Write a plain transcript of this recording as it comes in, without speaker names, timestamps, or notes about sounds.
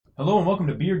Hello and welcome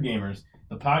to Beer Gamers,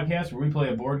 the podcast where we play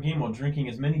a board game while drinking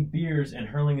as many beers and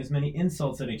hurling as many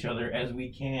insults at each other as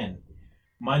we can.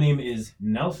 My name is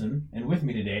Nelson, and with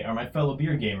me today are my fellow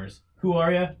beer gamers. Who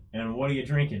are you, and what are you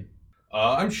drinking?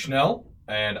 I'm Schnell,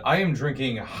 and I am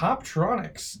drinking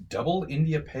Hoptronics Double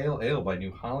India Pale Ale by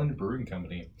New Holland Brewing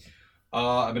Company.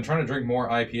 I've been trying to drink more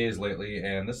IPAs lately,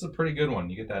 and this is a pretty good one.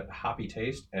 You get that hoppy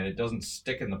taste, and it doesn't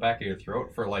stick in the back of your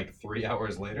throat for like 3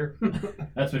 hours later.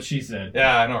 That's what she said.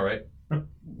 Yeah, I know, right?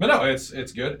 But no,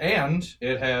 it's good, and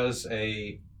it has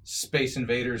a Space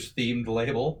Invaders themed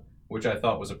label, which I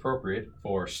thought was appropriate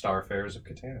for Starfares of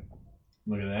Catan.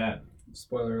 Look at that.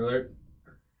 Spoiler alert.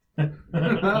 Oh,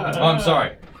 I'm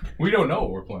sorry. We don't know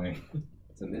what we're playing.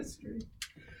 It's a mystery.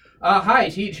 Hi,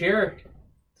 Teach here.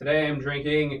 Today I'm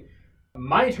drinking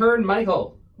My Turn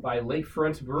Michael by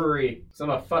Lakefront Brewery. I'm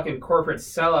a fucking corporate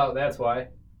sellout, that's why.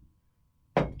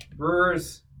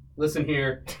 Brewers, listen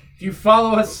here. If you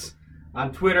follow us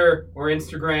on Twitter or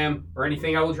Instagram or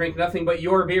anything, I will drink nothing but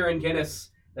your beer and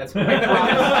Guinness. That's my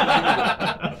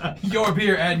promise. Your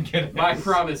beer and Guinness. My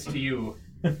promise to you.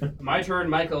 My Turn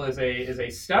Michael is a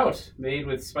stout made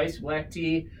with spiced black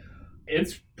tea.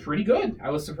 It's pretty good. I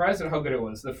was surprised at how good it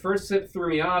was. The first sip threw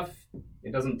me off.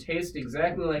 It doesn't taste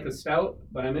exactly like a stout,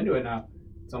 but I'm into it now.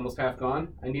 It's almost half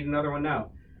gone. I need another one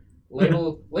now.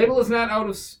 Label is not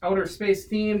outer space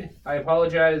themed. I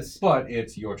apologize. But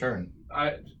it's your turn.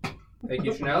 Thank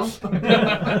you, Chanel.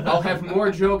 I'll have more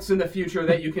jokes in the future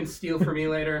that you can steal from me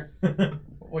later.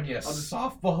 When you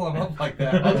softball them up like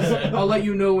that, I'll let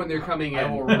you know when they're coming in. I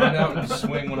will run out and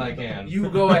swing when I can. You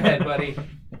go ahead, buddy.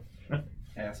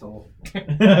 Asshole.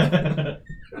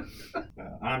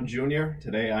 I'm Junior.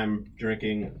 Today I'm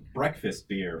drinking breakfast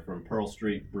beer from Pearl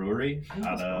Street Brewery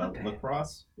out of La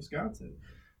Crosse, Wisconsin.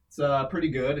 It's pretty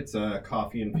good. It's a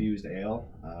coffee-infused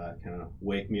ale. Kind of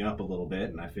wake me up a little bit,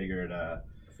 and I figured...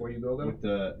 Before you go, though? With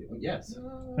the... Yes.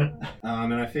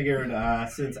 And I figured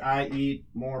since I eat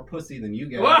more pussy than you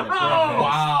guys at breakfast...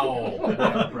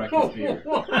 Wow! breakfast beer.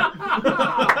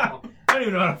 I don't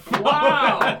even know how to follow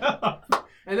Wow! that.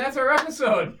 And that's our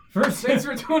episode. Thanks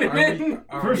for tuning in.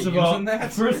 First of all,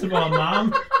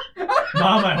 Mom,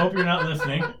 I hope you're not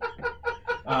listening.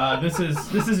 This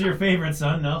is your favorite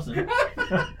son, Nelson.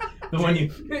 The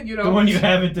one you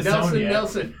haven't disowned yet.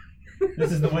 Nelson.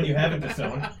 This is the one you haven't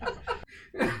disowned.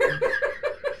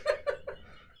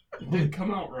 It did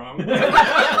come out wrong.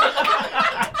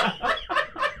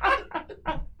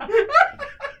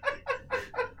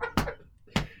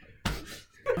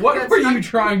 What were you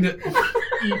trying to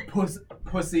Eat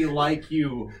pussy like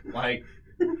you. Like,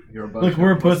 you're a bunch Look, of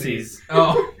we're pussies.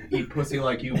 Oh. Eat pussy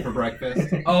like you for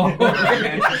breakfast. Oh.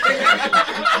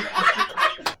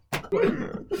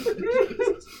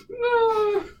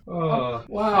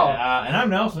 Wow. And I'm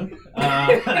Nelson.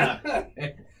 And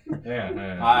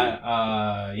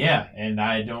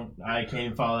I can't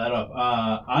even follow that up.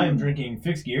 I am drinking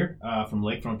Fixed Gear from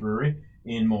Lakefront Brewery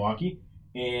in Milwaukee.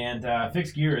 And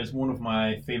Fixed Gear is one of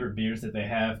my favorite beers that they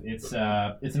have. It's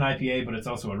an IPA, but it's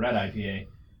also a red IPA.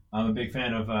 I'm a big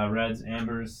fan of reds,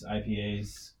 ambers,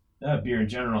 IPAs, beer in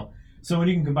general. So when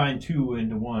you can combine two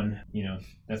into one,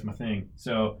 that's my thing.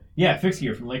 So yeah, Fixed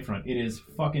Gear from Lakefront. It is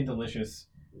fucking delicious.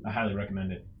 I highly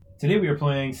recommend it. Today we are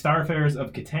playing Starfares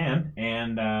of Catan,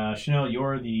 and Chanel,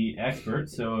 you're the expert.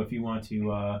 So if you want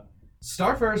to...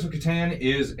 Starfares of Catan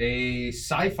is a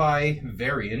sci-fi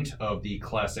variant of the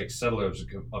classic Settlers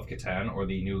of Catan, or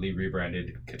the newly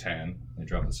rebranded Catan. They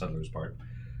dropped the Settlers part.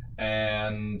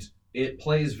 And it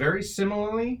plays very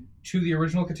similarly to the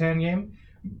original Catan game,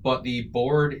 but the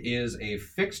board is a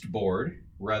fixed board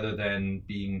rather than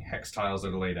being hex tiles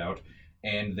that are laid out.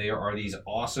 And there are these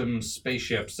awesome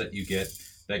spaceships that you get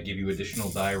that give you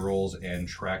additional die rolls and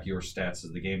track your stats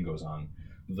as the game goes on.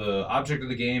 The object of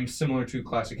the game, similar to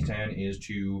Classic Catan, is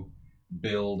to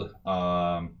build,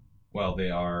 they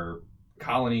are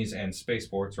colonies and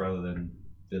spaceports rather than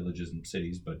villages and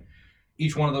cities, but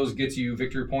each one of those gets you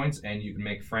victory points, and you can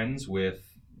make friends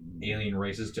with alien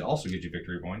races to also get you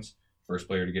victory points. First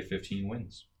player to get 15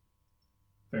 wins.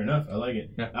 Fair enough. I like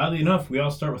it. Yeah. Oddly enough, we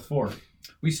all start with 4.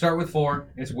 We start with 4.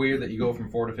 It's weird that you go from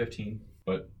 4 to 15,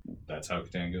 but that's how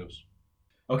Catan goes.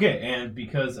 Okay, and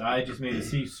because I just made a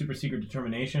super secret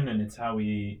determination, and it's how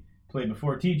we played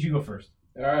before, Teej, you go first.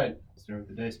 All right. Start with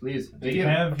the dice, please. Do you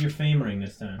have your fame ring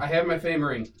this time? I have my fame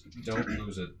ring. Don't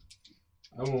lose it.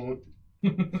 I won't.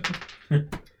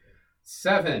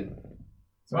 7.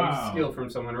 So I Wow. need skill from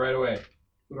someone right away.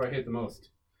 Who do I hate the most?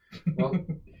 Well,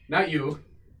 not you.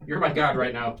 You're my god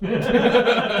right now.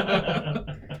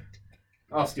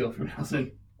 I'll steal from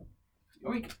Nelson.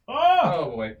 Oink. Oh!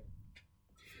 Oh boy.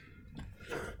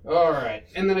 All right,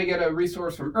 and then I get a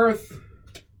resource from Earth.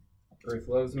 Earth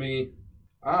loves me.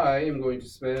 I am going to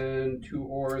spend 2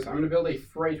 ores. I'm going to build a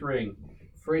freight ring.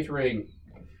 Freight ring.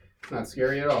 It's not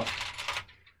scary at all.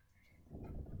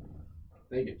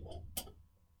 Thank you.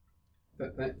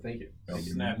 Thank you.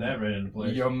 Snap that right into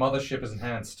place. Your mothership is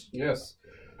enhanced. Yes.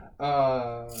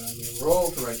 I'm going to roll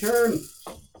for my turn.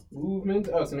 Movement.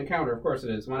 Oh, it's an encounter. Of course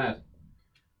it is. Why not?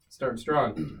 Starting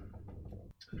strong.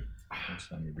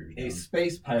 A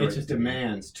space pirate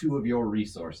demands 2 of your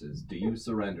resources. Do you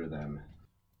surrender them?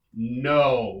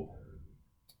 No.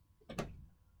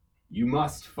 You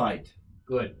must fight.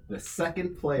 Good. The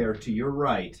second player to your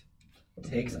right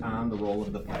takes on the role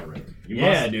of the pirate. You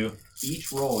Yeah, I must do.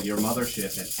 each roll your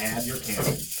mothership and add your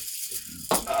cannon.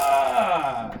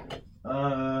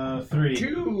 3.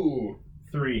 2.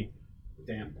 3.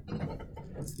 Damn.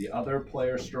 Is the other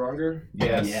player stronger?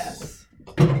 Yes. Yes.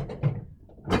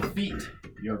 Defeat.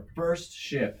 Your first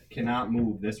ship cannot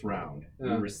move this round.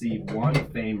 You receive 1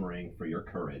 fame ring for your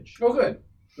courage. Oh, good.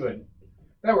 Good.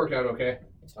 That worked out okay.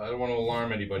 I don't want to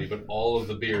alarm anybody, but all of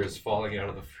the beer is falling out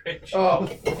of the fridge. Oh.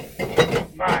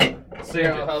 Fine. Save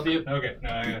I'll it. help you. Okay. No,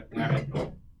 I got it.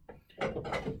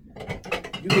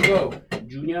 You can go,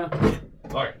 Junior.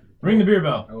 All right. Ring the beer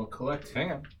bell. I will collect.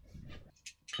 Hang on.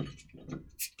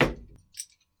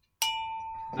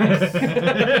 Nice.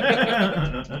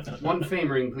 1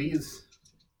 fame ring, please.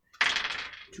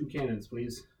 2 cannons,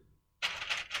 please.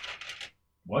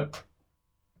 What?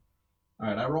 All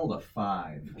right, I rolled a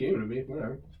 5. You gave it to me.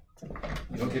 Whatever.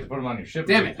 You don't get to put them on your ship.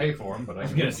 Damn You it. Pay for them, but I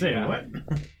was gonna say Yeah. what?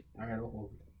 All right, I'll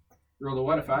roll a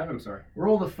what? A 5? I'm sorry.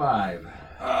 Rolled a 5.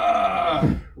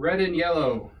 Red and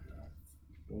yellow.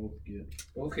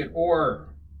 Both get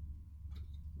ore.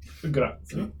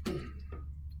 Grazie.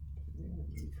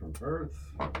 From Earth.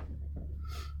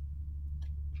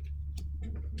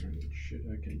 Shit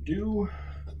I can do.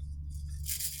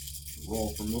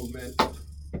 Roll for movement.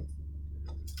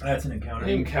 That's an encounter.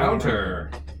 Encounter.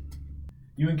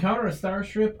 You encounter a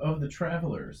starship of the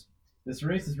Travelers. This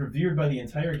race is revered by the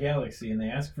entire galaxy, and they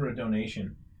ask for a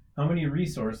donation. How many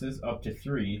resources, up to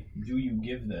 3, do you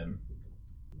give them?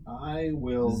 I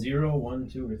will 0, 1,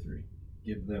 2, or 3.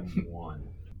 give them 1.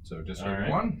 So just All right.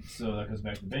 1. So that goes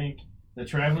back to the bank. The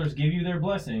Travelers give you their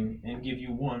blessing and give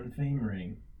you 1 fame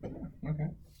ring. Okay.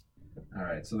 All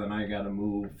right, so then I got to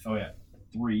move Oh yeah,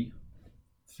 3.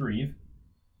 3.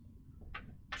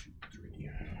 3.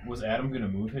 Was Adam gonna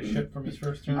move his ship from his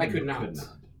first turn? I could not. Could not.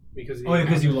 Because of the Oh, yeah,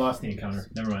 because you encounter. lost the encounter.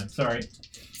 Never mind. Sorry.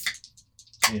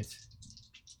 It's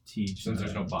Teach. Since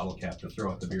there's no bottle cap to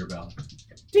throw out the beer bell.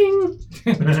 Ding!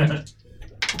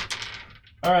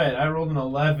 All right, I rolled an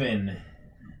 11.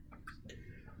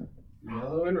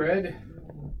 Yellow and red.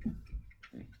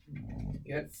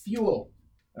 Get fuel.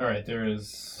 All right, there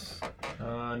is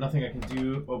nothing I can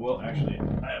do. Oh well, actually,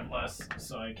 I have less,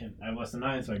 so I have less than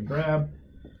 9, so I can grab.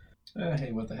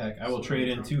 Hey, what the heck? I will trade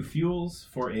in 2 fuels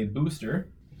for a booster.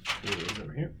 Here it is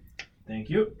over here. Thank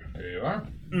you. There you are.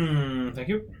 Thank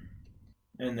you.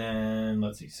 And then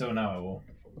let's see. So now I will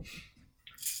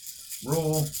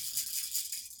roll.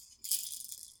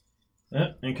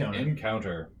 Encounter.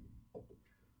 Encounter.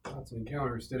 Lots of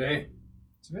encounters today.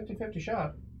 It's a 50-50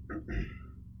 shot.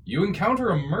 You encounter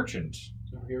a merchant.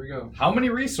 Oh, here we go. How many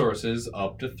resources,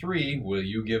 up to 3, will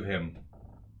you give him?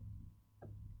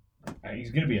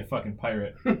 He's gonna be a fucking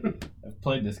pirate. I've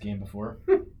played this game before.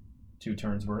 2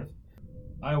 turns worth.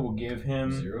 I will give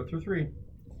him 0 through 3.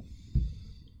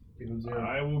 Give him 0.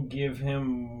 I will give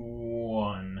him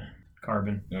 1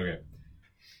 carbon. Okay.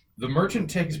 The merchant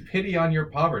takes pity on your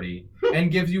poverty and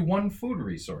gives you 1 food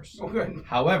resource. Oh, good.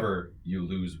 However, you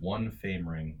lose 1 fame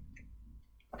ring.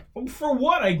 For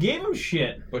what? I gave him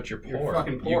shit. But you're You're poor.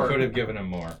 fucking poor. You could have given him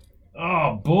more.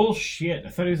 Oh bullshit! I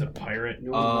thought he was a pirate.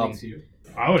 No one likes you.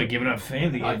 I would have given up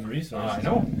fame to give resources. I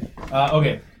know.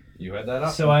 Okay, You had that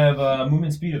up. so I have a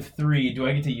movement speed of 3. Do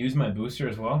I get to use my booster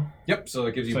as well? Yep, so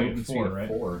it gives you So I movement get speed 4, of right?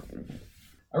 4.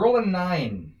 I rolled a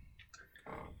 9.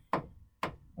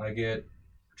 I get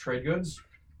trade goods.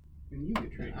 And you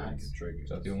get trade I goods. get trade goods. Is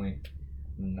that the only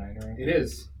 9er? It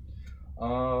is.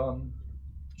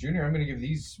 Junior, I'm going to give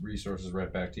these resources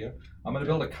right back to you. I'm going to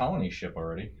build a colony ship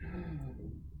already.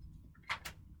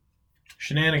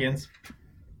 Shenanigans.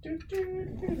 There's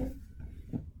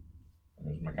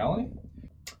my colony.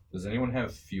 Does anyone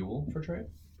have fuel for trade?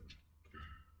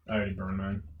 I already burned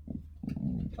mine.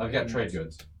 I've got trade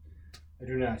goods. I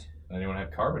do not. Anyone have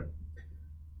carbon?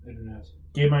 I do not.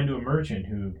 Gave mine to a merchant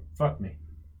who fucked me.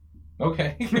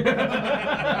 Okay.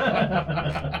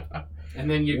 And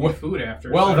then you get food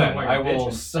after. Well so then, know why I you're will.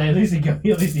 bitching. So at least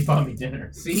he bought me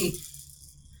dinner. See?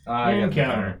 I got the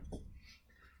Encounter.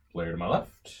 Player to my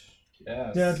left.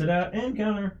 Yes.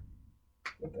 Encounter.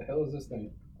 What the hell is this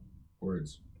thing?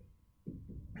 Words.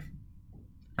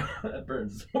 That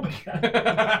burns so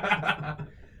bad.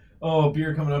 Oh,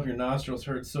 beer coming up your nostrils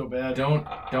hurts so bad. Don't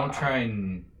try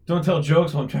and. Don't tell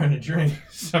jokes while I'm trying to drink.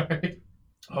 Sorry.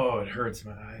 Oh, it hurts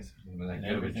my eyes. That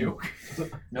good of a joke.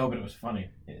 No, but it was funny.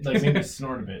 It like made me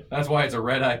snort a bit. That's why it's a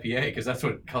red IPA, because that's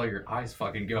what color your eyes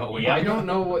fucking go. Yeah. I don't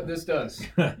know what this does.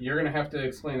 You're gonna have to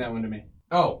explain that one to me.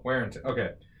 Oh, where into? Okay.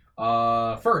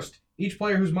 First, each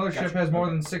player whose mothership has more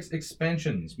than 6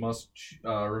 expansions must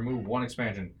remove 1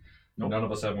 expansion. Nope. None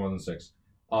of us have more than 6.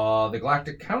 The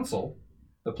Galactic Council,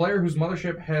 the player whose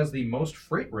mothership has the most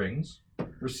freight rings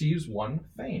receives 1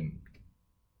 fame.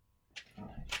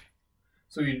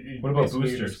 So you What about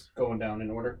basically you're boosters? just going down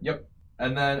in order.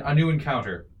 And then a new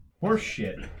encounter. Horse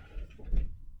shit.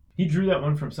 He drew that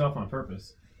one for himself on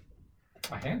purpose.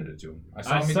 I handed it to him. I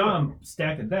do saw it. him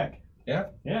stack the deck. Yeah?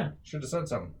 Yeah. Should have said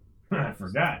something. I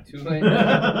forgot. Too late.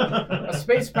 A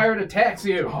space pirate attacks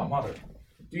you. Oh, mother.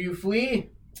 Do you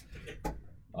flee?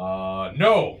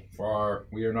 No, for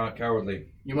we are not cowardly.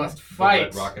 You must For fight.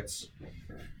 red rockets.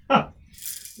 The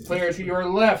player to your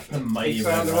left The mighty takes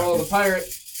on red the role of the pirate.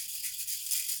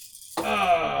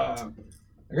 I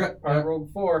Pirate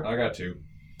rolled 4. got 2.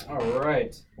 All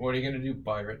right. What are you gonna do,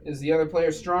 pirate? Is the other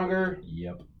player stronger?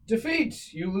 Yep.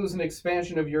 Defeat. You lose an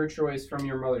expansion of your choice from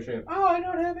your mothership. Oh, I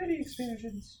don't have any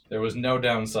expansions. There was no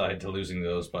downside to losing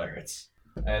those pirates.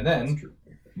 And then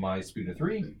my speed of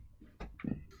 3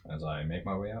 as I make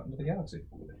my way out into the galaxy.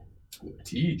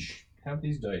 Teach. Have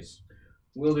these dice.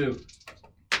 Will do.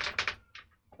 I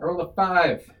rolled a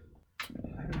 5.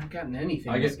 I haven't gotten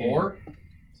anything. I this get game. ore,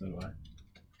 So do I.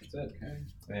 That's it. Okay.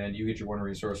 and you get your 1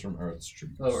 resource from Earth's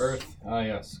troops. Oh, Earth. Ah,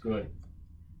 yes. Good.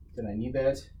 Did I need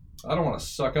that? I don't want to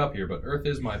suck up here, but Earth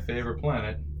is my favorite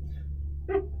planet.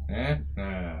 Okay.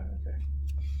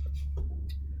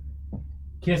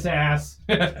 Kiss ass.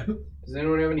 Does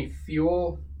anyone have any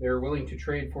fuel they're willing to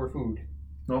trade for food?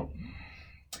 Nope.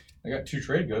 I got 2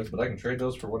 trade goods, but I can trade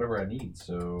those for whatever I need,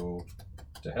 so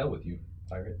to hell with you,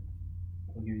 pirate.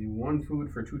 I'll give you 1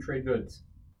 food for 2 trade goods.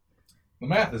 The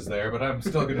math is there, but I'm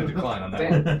still going to decline on that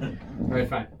Damn. one. All right,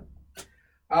 fine.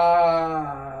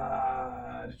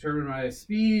 Determine my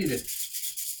speed.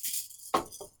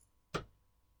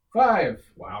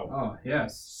 5. Wow. Oh,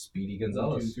 yes. Speedy 1, 2,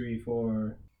 Gonzalez. 3,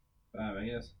 4, 5, I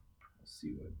guess. Let's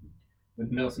see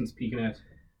what Nelson's peeking at.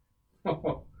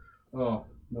 Oh,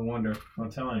 no wonder.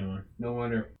 Don't tell anyone. No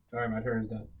wonder. All right, my turn is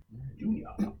done. Junior.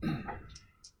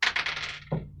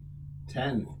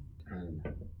 10.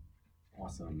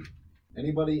 Awesome.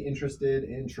 Anybody interested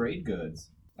in trade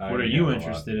goods? What are you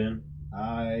interested in?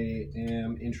 I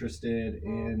am interested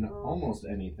in almost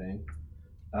anything.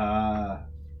 I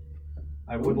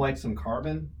would like some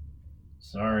carbon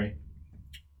Sorry.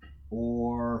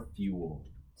 or fuel.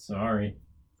 Sorry.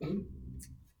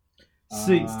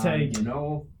 Seats taken.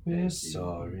 No. We're thank you.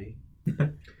 sorry.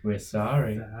 We're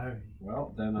sorry.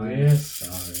 Well, then We're I'm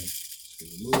sorry. just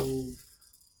gonna move.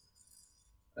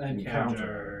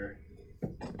 Encounter.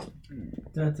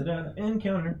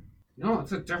 Encounter. No,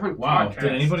 it's a different Wow. podcast.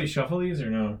 Did anybody shuffle these or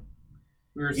no?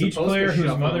 We were Each supposed player to whose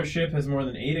shuffle. mothership has more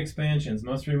than 8 expansions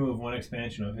must remove 1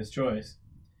 expansion of his choice.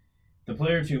 The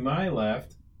player to my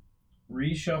left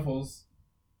reshuffles.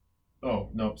 Oh,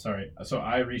 no, sorry. So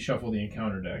I reshuffle the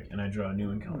encounter deck and I draw a new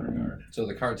encounter card So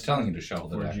the card's telling you to shuffle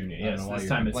the for deck. Junior. I don't Yes, know why this you're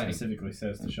time it complaining. specifically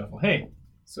says to shuffle. Hey,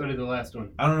 So did the last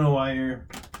one. I don't know why you're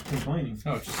complaining.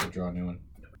 Oh, it's just a draw a new one.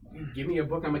 Give me a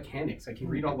book on mechanics. I can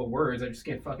read all the words. I just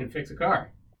can't fucking fix a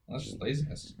car. That's just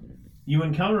laziness. You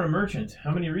encounter a merchant.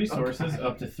 How many resources? God.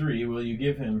 Up to 3. Will you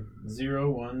give him?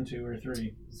 0, 1, 2, or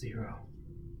 3? 0.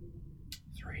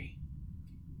 3.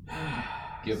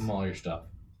 Give him all your stuff.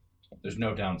 There's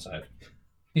no downside.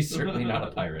 He's certainly not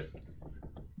a pirate.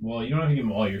 Well, you don't have to give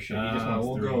him all your shit. He just wants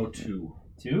We'll 3. go 2.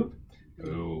 2?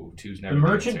 Ooh, 2's The never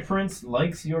merchant good. prince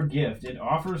likes your gift. It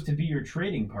offers to be your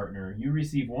trading partner. You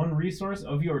receive 1 resource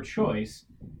of your choice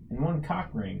and 1 cock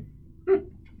ring.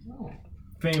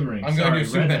 Fame ring. I'm going Sorry, to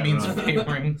assume read that means wrong.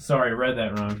 favoring. Sorry, read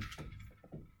that wrong.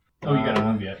 Oh, you gotta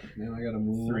move yet. Now I gotta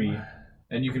move. 3.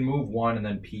 And you can move 1 and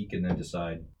then peek and then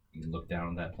decide. You can look down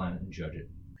on that planet and judge it.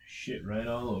 Shit right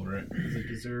all over it. Does it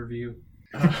deserve you?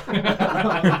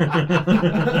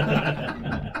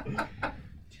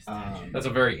 That's a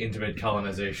very intimate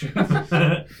colonization.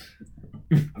 I'm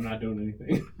not doing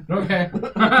anything. Okay.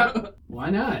 Why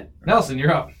not? Nelson,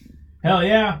 you're up. Hell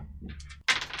yeah.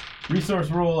 Resource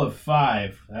roll of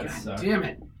 5. That God sucks. damn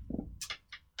it.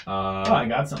 Oh, I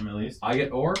got something at least. I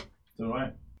get ore. So do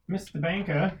I. Mr.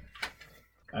 Banker.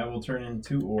 I will turn in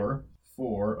 2 ore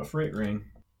for a freight ring.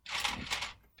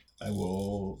 I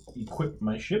will equip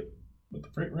my ship with the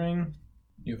freight ring.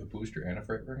 You have a booster and a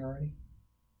freight ring already?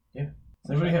 Does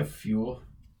anybody have fuel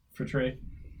for trade?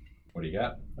 What do you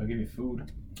got? I'll give you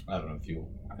food. I don't have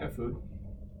fuel. I have food.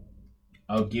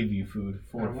 I'll give you food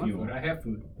I for don't want fuel. food. I have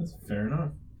food. That's fair enough.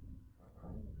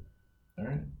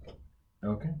 Alright.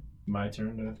 Okay. My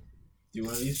turn to do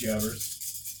one of these jobbers.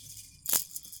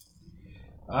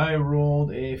 I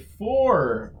rolled a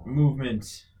 4 movement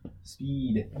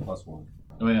speed. +1.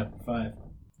 Oh yeah, 5.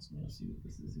 Let's see what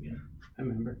this is again. I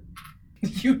remember.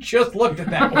 You just looked at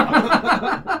that one.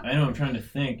 I know, I'm trying to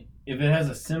think. If it has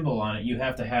a symbol on it, you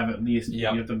have to have at least,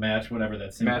 Yep. you have to match whatever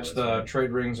that symbol Match is. the right? trade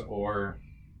rings or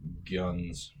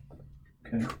guns.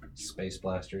 Okay. Space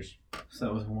blasters. So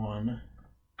that was 1,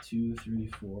 2, 3,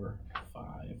 4, 5.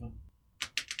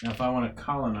 Now if I want to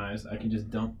colonize, I can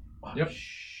just dump. Oh, Yep.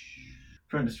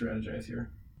 Trying to strategize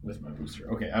here with my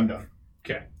booster. Okay, I'm done.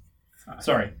 Okay.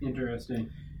 Sorry. Interesting.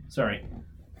 Sorry.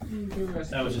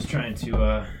 Interesting. I was just trying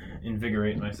to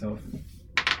invigorate myself.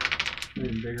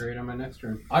 Invigorate on my next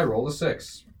turn. I rolled a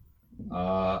 6.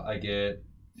 I get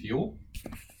fuel.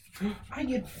 I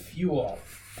get fuel.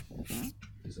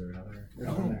 Is there another?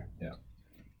 There's one there. Yeah.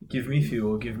 Give me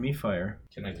fuel, give me fire.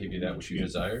 Can I give you that which you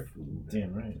desire?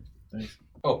 Damn right. Thanks.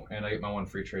 Oh, and I get my 1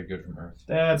 free trade good from Earth.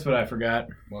 That's what I forgot.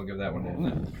 We'll give that one to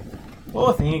you.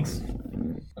 Oh, thanks.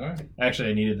 Alright. Actually,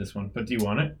 I needed this one, but do you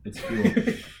want it? It's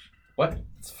fuel. What?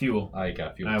 It's fuel. I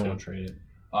got fuel I too. won't trade it.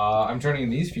 I'm turning in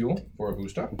these fuel for a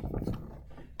booster.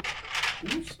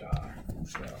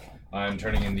 I'm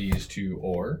turning in these to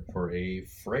ore for a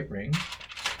freight ring.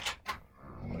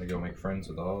 I'm gonna go make friends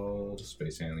with all the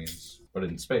space aliens. But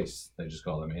in space, they just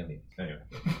call them aliens. Anyway,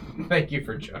 thank you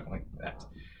for juggling that.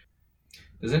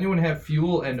 Does anyone have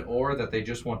fuel and ore that they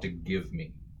just want to give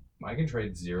me? I can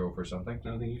trade 0 for something. I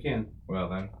don't think you can. Well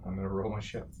then, I'm gonna roll my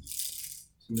ship. It's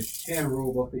in the Catan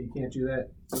rule book that you can't do that.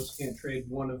 You just can't trade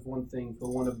one thing for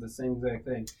one of the same exact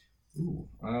thing. Ooh.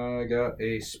 I got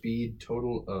a speed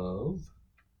total of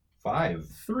 5.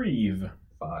 Three.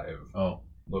 5. Oh.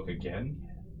 Look again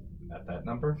at that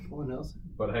number, What else?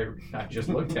 but I just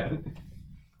looked at it.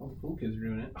 All the cool kids are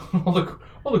doing it.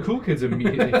 all the cool kids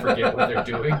immediately forget what they're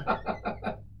doing.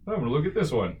 I'm gonna look at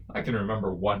this one. I can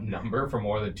remember one number for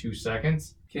more than 2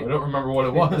 seconds. I don't remember what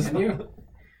it was. Can you?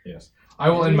 Yes. I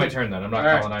will end my turn then. I'm not All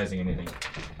right. colonizing anything.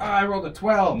 I rolled a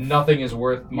 12. Nothing is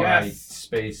worth my Yes.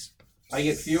 space. I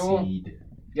get fuel. Seed.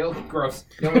 Yellow, gross.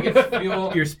 Yellow gets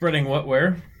fuel. You're spreading what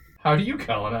where? How do you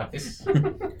colonize?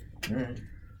 Alright.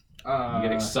 You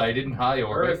get excited in high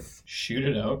orbit. Earth. Shoot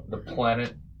it out. The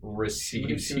planet We can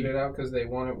receives shoot you. it out because they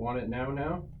want it now. I'm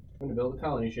gonna build a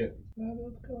colony ship.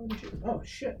 Oh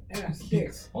shit! Ass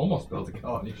dicks. Almost built a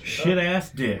colony. Shit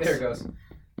ass dicks. There it goes.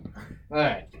 All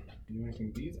right. Do anything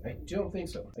with these? I don't think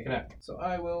so. I cannot. So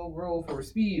I will roll for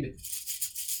speed.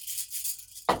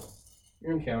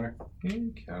 Your encounter.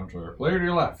 Encounter. Player to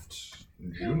your left.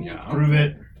 Junior. Prove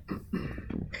it.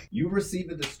 You receive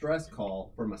a distress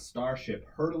call from a starship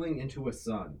hurtling into a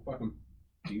sun. Fuck 'em.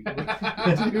 Do you,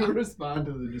 do you respond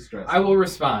to the distress I will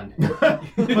respond. But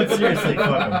seriously,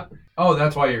 fuck 'em. Oh,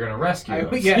 that's why you're gonna rescue I-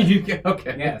 us. yeah.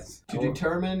 Okay. Yes. To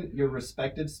determine your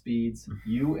respective speeds,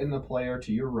 you and the player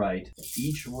to your right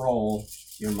each roll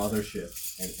your mothership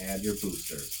and add your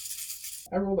boosters.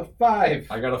 I rolled a 5.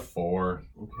 I got a 4.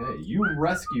 Okay, you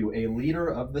rescue a leader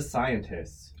of the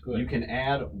scientists. Good. You can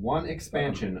add 1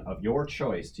 expansion of your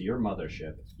choice to your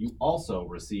mothership. You also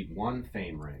receive 1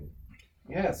 fame ring.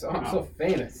 Yes. Oh, I'm so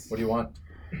famous. What do you want?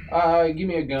 Give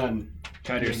me a gun.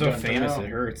 God, you're so Gun for famous now. it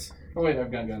hurts. Oh wait,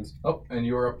 I've got guns. Oh, and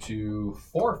you're up to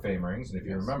 4 fame rings, and if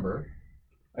you Yes. remember,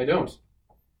 I don't.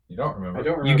 you don't remember. I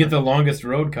don't remember. You get the longest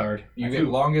road card. You get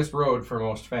longest road for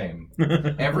most fame.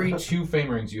 Every 2 fame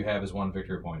rings you have is 1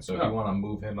 victory point. So if Oh. you want to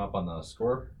move him up on the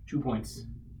 2 points.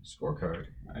 scorecard,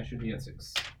 I should be at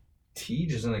 6. Tej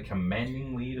is in a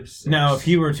commanding lead of 6. Now, if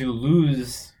he were to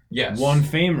lose yes, 1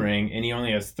 fame ring and he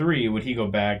only has 3, would he go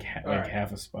back like Alright.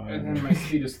 half a spot? And then my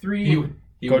speed is 3.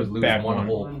 he Go would lose back 1 one.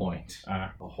 whole point.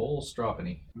 Ah, A whole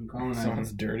strophany. I'm calling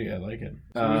sounds dirty. I like it.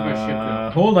 So where's my ship go?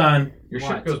 Hold on. Your What?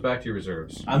 ship goes back to your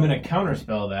reserves. I'm gonna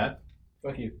counterspell that.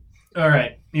 Fuck you. All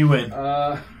right, you win.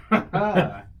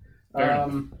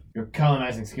 Your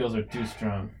colonizing skills are too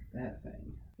strong. that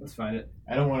thing. Let's find it.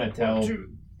 I don't want to tell 1, 2,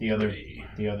 the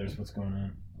others what's going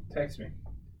on. Text me.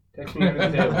 Text me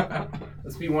every day.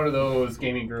 Let's be one of those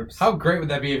gaming groups. How great would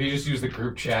that be if you just used the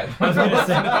group chat?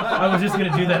 I was just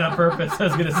gonna do that on purpose. I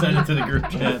was gonna send it to the group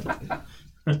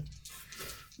chat.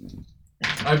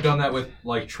 I've done that with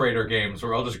like trader games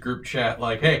where I'll just group chat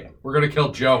like, "Hey, we're gonna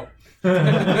kill Joe."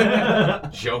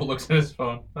 Joe looks at his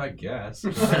phone. I guess.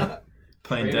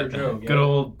 Playing Trader dead. Joe, yeah.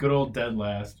 Good old dead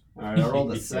last. All right, I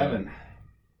rolled a 7.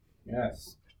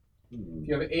 Yes. If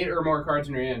you have 8 or more cards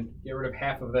in your hand, get rid of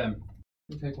half of them.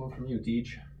 I'll take one from you,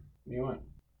 Teach. What do you want?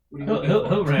 What are you looking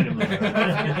He'll for? randomly.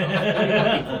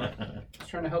 Just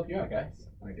trying to help you out, guys.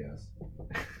 I guess.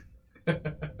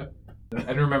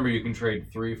 And remember, you can trade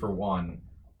 3 for 1,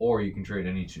 or you can trade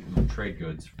any 2 trade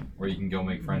goods, or you can go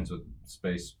make friends with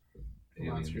space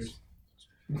aliens. Monsters.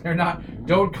 They're not.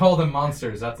 Don't call them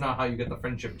monsters. That's not how you get the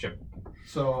friendship chip.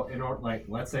 So, in order, like,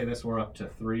 let's say this were up to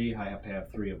 3, I have to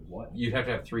have 3 of what? You'd have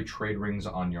to have 3 trade rings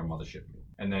on your mothership,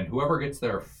 and then whoever gets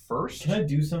there first. Can I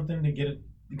do something to get it?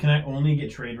 Can I only get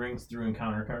trade rings through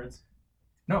encounter cards?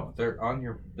 No, they're on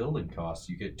your building costs.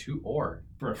 You get 2 ore.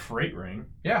 For a freight ring?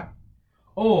 Yeah.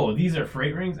 Oh, these are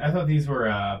freight rings? I thought these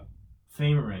were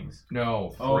fame rings.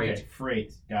 No, Oh, freight. okay,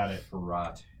 freight. Got it.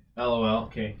 Rot. LOL.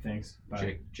 Okay, thanks.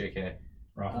 Bye. JK.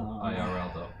 Raffle.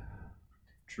 IRL though.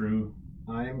 True.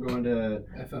 I am going to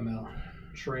FML.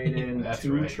 trade in That's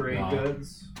 2 right. trade Wow.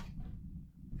 goods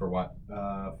For what?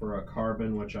 for a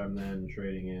carbon, which I'm then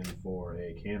trading in for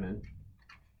a cannon.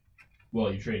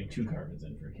 Well, you're trading 2 carbons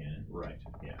in for a cannon. Right.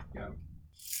 Yeah.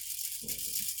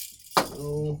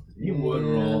 So, You would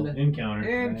roll. Encounter.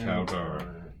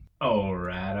 Encounter.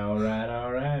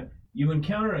 Alright. You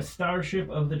encounter a starship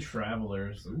of the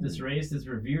Travelers. Ooh. This race is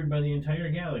revered by the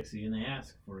entire galaxy, and they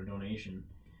ask for a donation.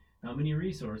 How many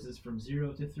resources from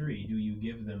 0 to 3 do you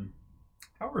give them?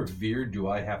 How revered do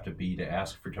I have to be to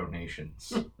ask for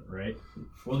donations? Right?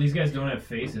 Well, these guys don't have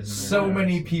faces. In their So cards.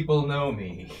 many people know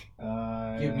me.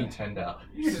 Give me $10.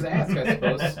 You can just ask, I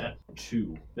suppose.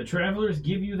 2. The Travelers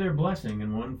give you their blessing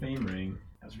and 1 fame ring.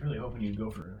 I was really hoping you'd go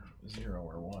for 0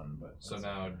 or 1, but So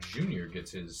now Junior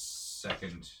gets his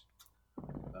second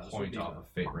point off of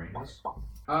Fate Rings.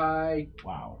 I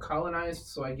wow. colonized,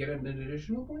 so I get an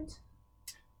additional point?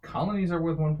 Colonies are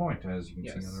worth 1 point, as you can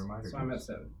Yes. see on the reminder. So I'm at cards.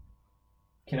 7.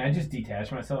 Can I just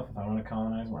detach myself if I want to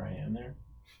colonize where I am there?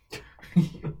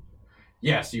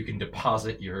 Yes, you can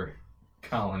deposit your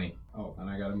colony. Oh, and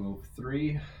I gotta move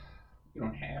 3. You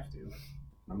don't have to.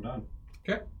 I'm done.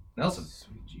 Nelson.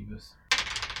 Sweet Jeebus.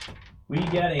 We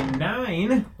got a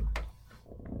 9.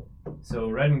 So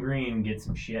red and green get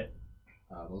some shit.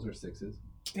 Those are 6s.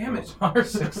 Damn it. Are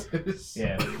 6s.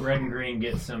 Yeah, red and green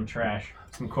get some trash.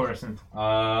 Some Coruscant.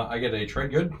 I get a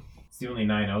trade good. It's the only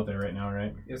 9 out there right now,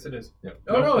 right? Yes, it is. Yep.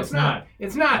 Oh, Nope, no, it's it's not.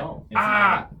 It's not. Oh,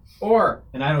 It's Or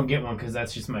And I don't get one because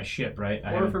that's just my ship, right?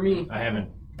 for me. I haven't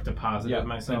deposited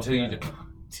myself yet.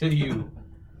 Until you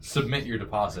submit your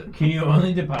deposit. Can you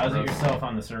only deposit yourself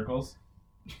on the circles?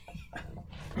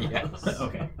 Yes.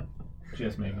 Okay.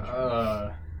 Just making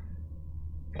sure.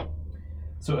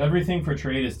 So everything for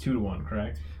trade is 2 to 1,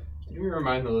 correct? Can you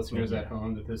remind the listeners at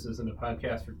home that this isn't a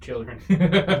podcast for children?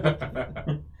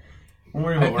 Don't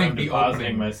worry I about where think I'm the depositing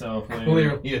opening myself later.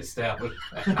 Clearly established.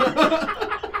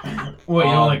 What,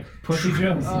 you don't like pussy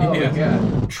jokes? Oh, Yeah. my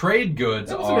God. Trade goods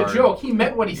That are wasn't a joke. He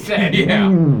meant what he said. Yeah.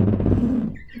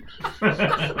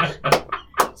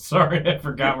 Sorry, I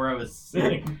forgot where I was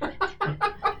sitting.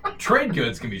 Trade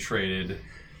goods can be traded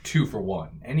 2 for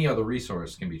 1. Any other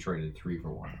resource can be traded 3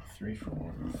 for 1. 3 for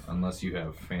 1. Unless you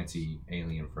have fancy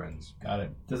alien friends. Got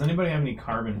it. Does anybody have any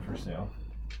carbon for sale?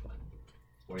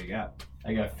 What do you got?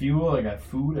 I got fuel, I got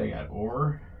food, I got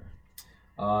ore.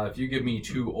 If you give me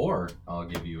 2 ore, I'll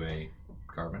give you a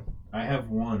carbon. I have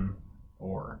 1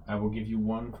 ore. I will give you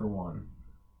 1 for 1.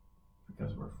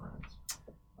 Because we're friends.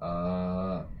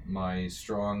 My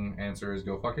strong answer is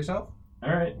go fuck yourself.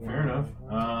 Alright, fair enough.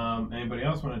 Anybody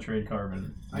else want to trade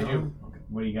carbon? I No? do. Okay.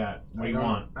 What do you got? What do you don't-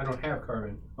 want? I don't have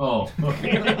carbon. Oh,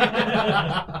 okay.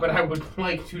 But I would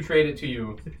like to trade it to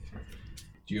you.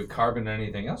 Do you have carbon and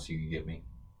anything else you can give me?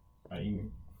 You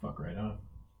can fuck right off.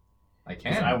 I 'Cause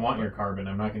can. I want your carbon.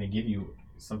 I'm not going to give you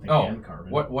something Oh, and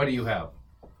carbon. What do you have?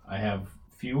 I have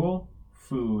fuel,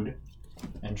 food,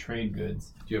 and trade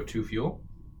goods. Do you have 2 fuel?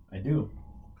 I do.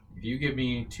 If you give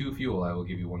me 2 fuel, I will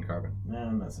give you 1 carbon.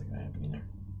 No, that's not going to happen either.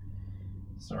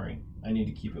 Sorry. I need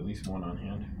to keep at least 1 on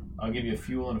hand. I'll give you a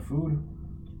fuel and a food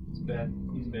He's bad.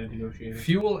 He's a bad negotiator.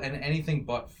 Fuel and anything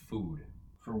but food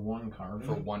for 1 carbon.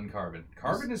 for 1 carbon.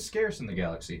 Carbon is scarce in the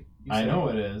galaxy. You I said- know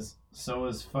it is. So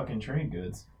is fucking trade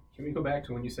goods. Can we go back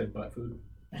to when you said butt food?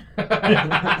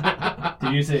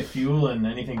 Did you say fuel and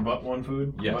anything but 1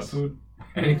 food? Yes. But food?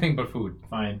 Anything but food.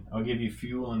 Fine. I'll give you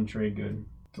fuel and trade good.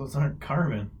 Those aren't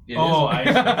carbon. It Oh,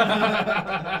 is.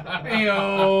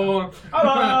 Ayo.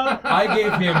 I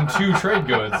gave him 2 trade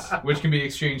goods, which can be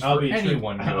exchanged for any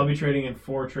one I'll be good. trading in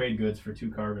 4 trade goods for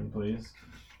 2 carbon, please.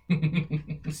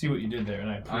 See what you did there, and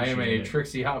I appreciate I am a it.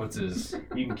 Trixie Hobbitses.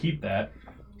 You can keep that.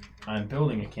 I'm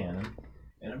building a cannon,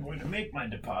 and I'm going to make my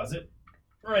deposit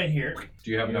right here.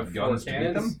 Do you have You enough have guns 4 to beat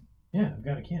them? cannons? Yeah, I've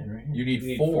got a cannon right here. You need, You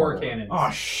need 4. 4 cannons.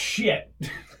 Oh shit!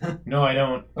 No, I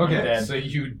don't. I'm Okay, dead. so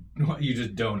you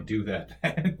just don't do that.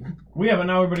 Well, yeah, but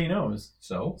now everybody knows.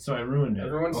 So So I ruined it.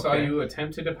 Everyone saw Okay. you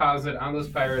attempt to deposit on those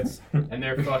pirates, and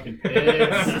they're fucking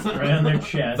pissed. Right on their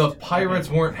chest. the pirates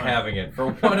Okay, weren't fine. having it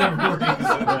for whatever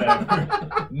reason.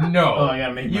 Whatever. No, Oh, I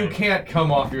gotta make you my- can't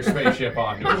come off your spaceship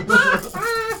onto it.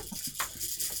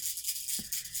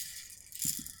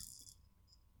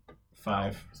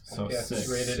 5. So Podcast 6. is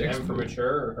rated 6. M for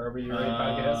mature, or however you rate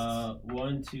podcasts.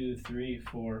 1, 2, 3,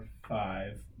 4,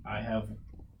 5. I have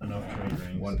enough trade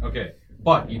rings. One, okay,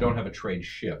 but you don't have a trade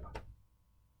ship.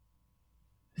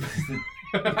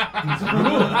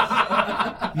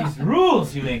 These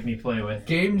rules you make me play with.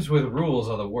 Games with rules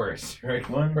are the worst, right?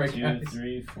 1, Right, 2, guys?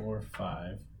 3, 4,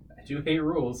 5. I do hate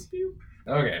rules.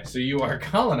 Okay, so you are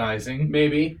colonizing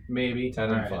Maybe. 10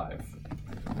 and Alright.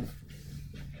 5.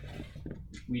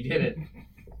 We did it.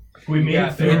 We made Yeah,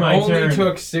 it through It my only turn.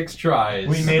 took 6 tries.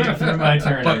 We made it through my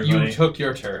turn, but you everybody. took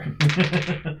your turn.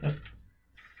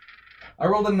 I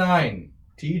rolled a 9.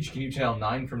 Tej, can you tell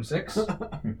 9 from 6?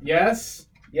 Yes.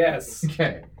 Yes.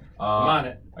 Okay. I'm on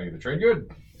it. I get a trade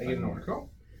good. I get an order. Cool.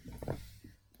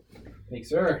 Thanks,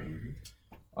 sir.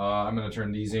 I'm going to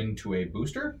turn these into a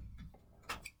booster.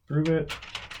 Prove it.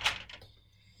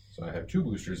 So I have 2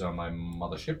 boosters on my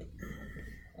mothership.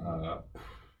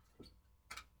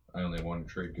 I only have 1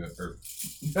 trade good, or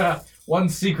 1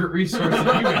 secret resource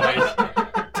that you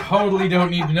guys totally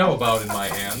don't need to know about in my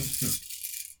hand.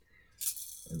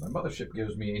 And my mothership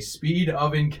gives me a speed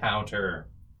of encounter.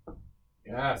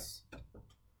 Yes.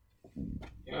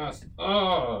 Yes.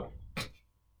 Oh.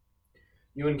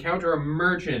 You encounter a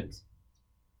merchant.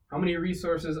 How many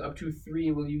resources up to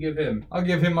 3 will you give him? I'll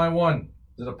give him my 1.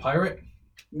 Is it a pirate?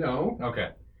 No. Okay.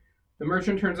 The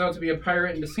merchant turns out to be a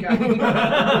pirate in disguise.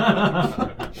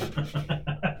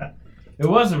 It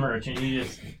was a merchant. You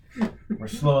just were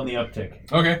slow on the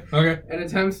uptick. Okay. and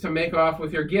attempts to make off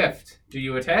with your gift. Do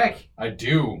you attack? I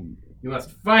do. You must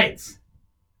fight.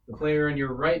 The player on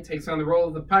your right takes on the role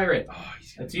of the pirate. Oh,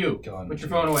 he's That's you. gone. Put your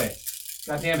phone away.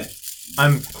 God damn it.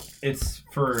 It's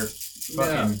for fucking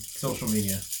Yeah. social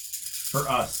media. For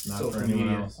us, not Social for anyone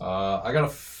media. else. I got a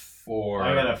 4.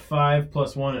 I got a 5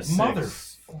 plus 1 is 6. Mother.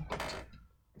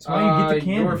 That's why you get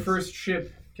the Your cannons. first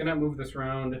ship cannot move this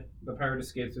round. The pirate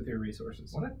escapes with your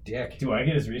resources. What a dick. Do I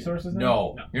get his resources now?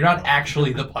 No, No. you're not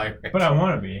actually the pirate. But I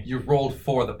want to be. You rolled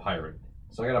for the pirate.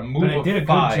 So I got to move But I did a good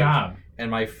 5, job.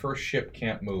 and my first ship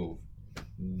can't move.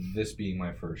 This being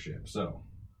my first ship. So,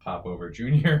 hop over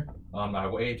Junior on my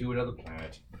way to another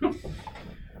planet.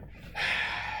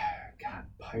 God,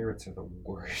 pirates are the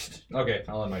worst. Okay,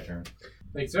 I'll end my turn.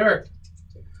 Thanks, sir.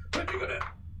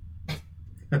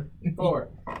 4.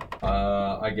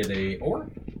 I get an ore.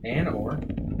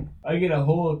 I get a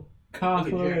whole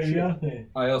coffee and nothing.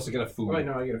 I also get a food. Oh, wait,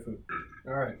 no, I get a food.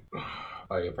 Alright.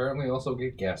 I apparently also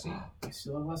get gassy. I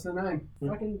still have less than 9.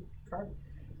 Fucking card.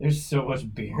 There's so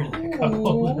much beer in that cup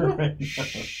holder right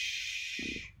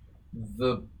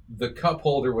now. The cup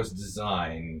holder was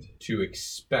designed to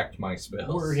expect my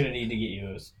spills. We're gonna need to get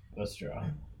you a straw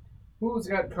Who's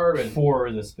got carbon?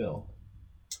 for the spill.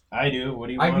 I do. What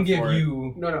do you I want can give for it?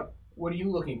 you. No. What are you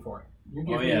looking for? You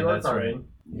give Oh, me yeah, your that's carbon. right.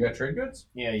 You got trade goods?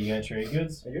 Yeah, you got trade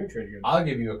goods. I do trade goods. I'll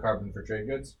give you a carbon for trade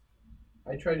goods.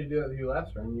 I tried to do that with you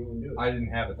last round. You didn't do it. I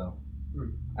didn't have it though. Hmm.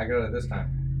 I got it this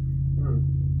time.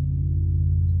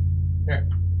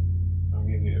 I'll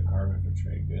give you a carbon for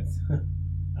trade goods.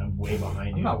 I'm way behind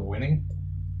I'm you. not winning.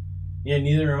 Yeah,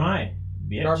 neither am I.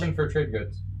 Bitch. Carbon for trade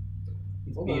goods.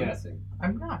 He's Hold BSing.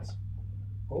 I'm not.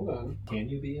 Hold on. Can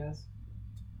you BS?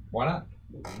 Why not?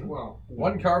 Well,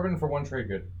 1 carbon for 1 trade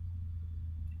good.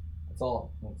 That's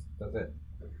all. That's it.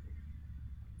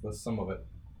 That's some of it.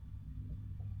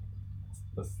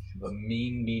 The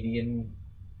mean median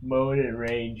Mode and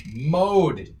range.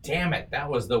 mode. Damn it, that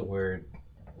was the word.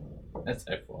 That's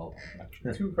my fault.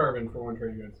 2 carbon for 1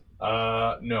 trade goods.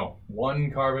 No.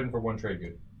 1 carbon for 1 trade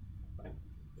good.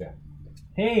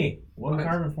 Hey, one What?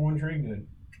 carbon for 1 trade good.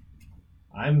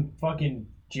 I'm fucking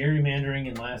gerrymandering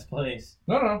in last place.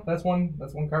 No, that's one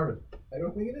carbon. I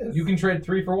don't think it is. You can trade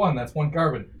 3 for 1. That's 1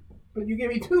 carbon. But you gave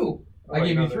me 2. I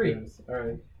gave you 3.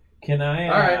 Alright. Can I?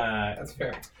 All right. That's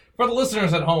fair. For the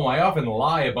listeners at home, I often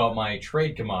lie about my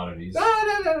trade commodities. No,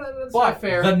 that's But not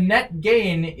fair. the net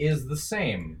gain is the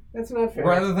same. That's not fair.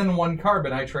 Rather than 1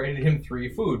 carbon, I traded him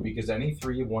 3 food because any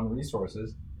 3 of 1 resource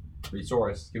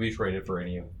can be traded for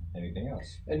anything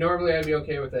else. And normally I'd be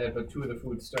okay with that, but 2 of the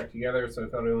food stuck together, so I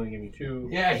thought I'd only give you 2.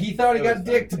 Yeah, he thought he It got was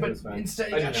fine. dicked, It but was fine.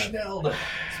 instead I he got did schnelled.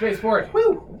 Spaceport.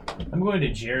 Woo! I'm going to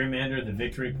gerrymander the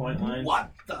victory point lines.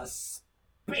 What the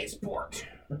spaceport?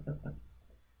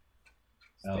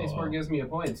 Spaceport gives me a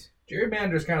point. Jerry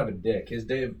Mander's kind of a dick. His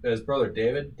brother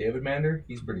David Mander,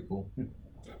 he's pretty cool.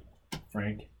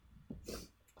 Frank.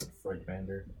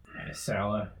 Mander.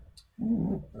 Sala.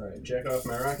 Alright, check off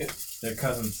my rocket. Their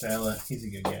cousin Sala. He's a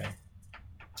good guy.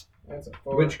 That's a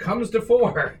 4. Which comes to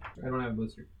 4. I don't have a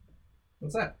booster.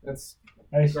 What's that? That's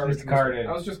I garbage discarded.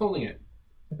 I was just holding it.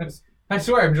 I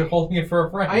swear, I'm just holding it for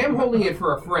a friend. I am holding it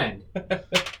for a friend.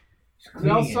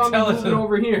 Y'all saw me Tell move it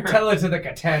over here. Tell it to the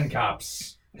Catan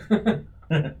cops.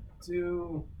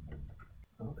 To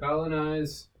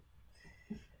colonize.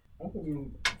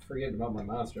 I'm forgetting about my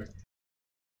monster.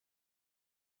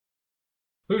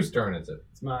 Whose turn is it?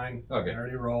 It's mine. Okay. I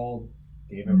already rolled.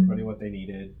 Gave everybody what they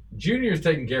needed. Junior's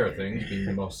taking care of things, being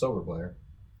the most sober player.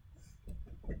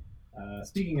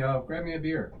 Speaking of, grab me a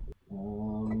beer.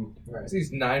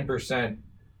 These 9%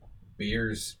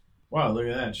 beers. Wow, look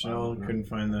at that. Chanel couldn't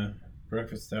find the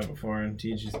breakfast stout before, and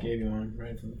T just gave you one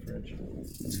right from the fridge.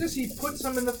 It's because he put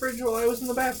some in the fridge while I was in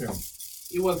the bathroom.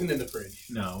 It wasn't in the fridge.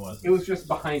 No, it wasn't. It was just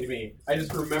behind me. I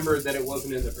just remembered that it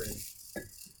wasn't in the fridge.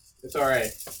 It's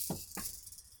alright.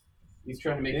 He's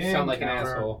trying to make me sound like an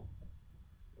asshole.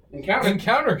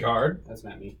 Encounter card. That's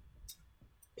not me.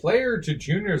 Player to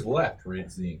Junior's left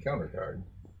reads the encounter card.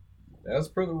 As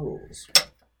per the rules.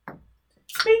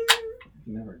 Bing!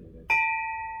 Never did it.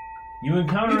 You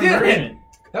encounter a You did it! merchant.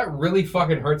 That really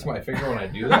fucking hurts my finger when I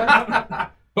do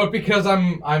that. But because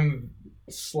I'm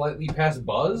slightly past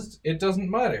buzzed, it doesn't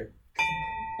matter.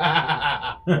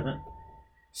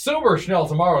 Sober Chanel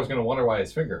tomorrow is going to wonder why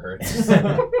his finger hurts.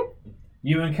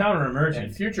 You encounter a And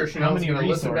merchant. future How Chanel's many going to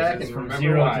listen back resources and from remember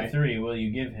 0 why. to 3 will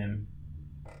you give him?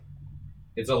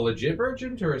 It's a legit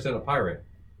merchant or is it a pirate?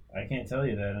 I can't tell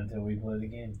you that until we play the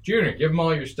game. Junior, give him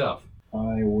all your stuff.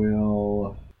 I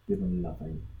will give him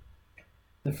nothing.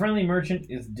 The friendly merchant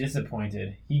is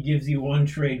disappointed. He gives you 1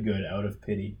 trade good out of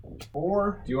pity.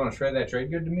 Or Do you want to trade that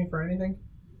trade good to me for anything?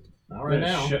 not right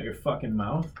now. Shut your fucking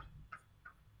mouth.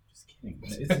 Just kidding.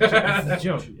 It's a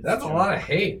joke. It's That's a joke. lot of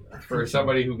hate for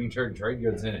somebody who can turn trade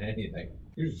goods into anything.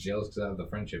 You're just jealous because I have the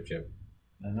friendship chip.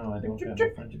 I know, I don't Chip, have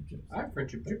chip. a friendship chip. I have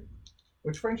friendship chip.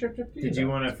 Which friendship chip do Did you have?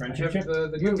 want a I friendship have chip?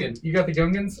 the Gungan. You got the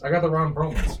Gungans? I got the Ron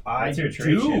Perlmans. That's your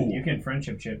trade chip. You can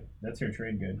friendship chip. That's your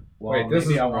trade good. Wait, this is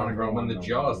maybe the I Ron wanna go Perlman. on The the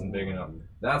jaw one. isn't big enough.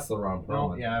 That's the Ron No,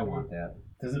 Perlman. yeah, I want that.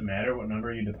 Does it matter what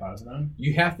number you deposit on?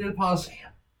 You have to deposit.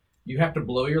 You have to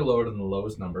blow your load on the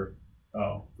lowest number.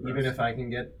 Oh. Even if I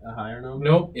can get a higher number?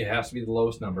 Nope, it has to be the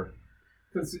lowest number.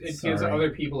 Because it gives Sorry.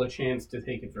 other people a chance to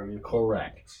take it from you.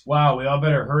 Correct. Wow, we all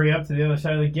better hurry up to the other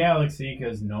side of the galaxy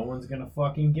because no one's going to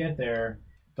fucking get there.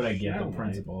 But I get I the don't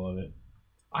principle of it.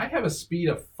 I have a speed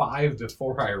of 5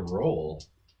 before I roll.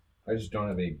 I just don't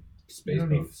have any space You don't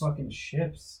need boats. fucking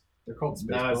ships. They're called space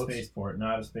Not a boats. spaceport,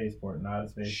 not a spaceport, not a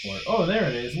spaceport. Oh, there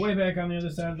it is. Way back on the other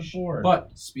side of the board.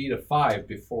 But speed of 5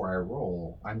 before I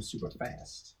roll, I'm super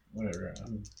fast. Whatever.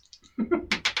 I'm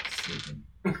sleeping.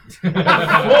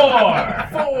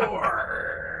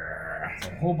 4! It's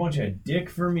a whole bunch of dick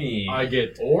for me. I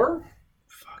get ore.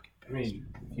 I mean,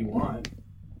 if you want.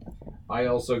 I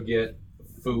also get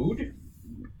food.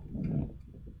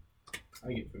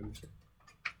 I get food.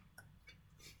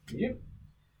 Yep.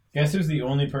 Guess who's the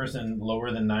only person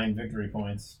lower than 9 victory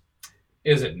points?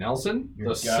 Is it Nelson?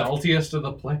 You're The god- saltiest of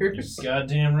the You're players?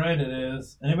 goddamn right it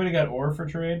is. Anybody got ore for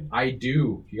trade? I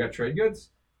do. You got trade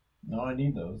goods? No, I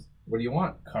need those. What do you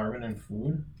want? Carbon and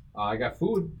food? I got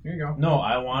food. Here you go. No,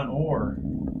 I want ore.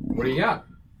 What do you got?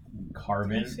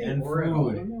 Carbon Say and ore at all?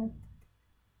 food.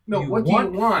 No, You what do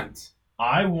want- you want?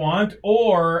 I want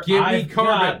ore. Give me I've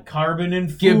carbon. got carbon and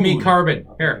food. Give me carbon.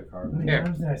 I'll Here. take a How card. many Here.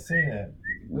 times did I say that?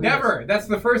 Never. That's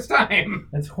the first time.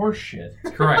 That's horse shit.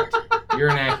 Correct. You're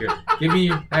inaccurate. Give me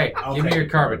your I'll give me take your a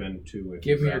carbon. too if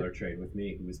Give you'd me your- rather trade with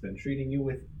me, who's been treating you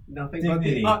with nothing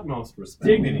Dignity. but the utmost respect.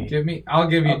 Dignity. I'll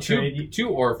give you I'll trade you- two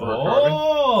ore for a carbon.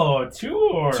 Oh, 2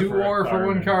 ore. Two for a ore for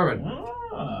 1 carbon.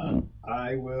 Ah,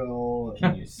 I will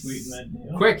can you sweeten that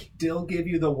deal? Quick. still give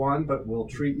you the 1, but we'll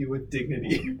treat you with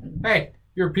dignity. Hey,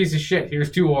 you're a piece of shit.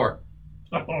 Here's 2 ore.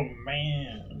 Oh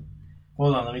man.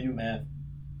 Hold on, let me do math.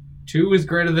 2 is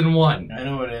greater than 1. I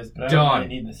know it is, but I Done. don't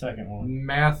really need the second one.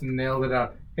 Math nailed it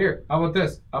out. Here, how about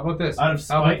this? How about this? Out of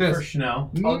How about spite this? for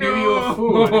Chanel, I'll give you a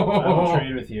food. I will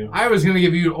trade with you. I was gonna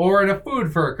give you ore and a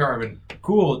food for a carbon.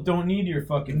 Cool, don't need your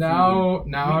fucking food. Now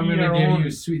We I'm need gonna our give own.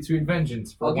 you sweet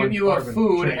vengeance for I'll 1 give you a carbon.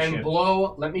 food Trade and ship.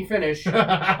 blow. Let me finish.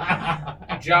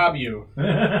 Job you.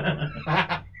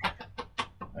 I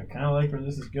kind of like where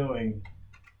this is going.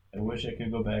 I wish I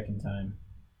could go back in time.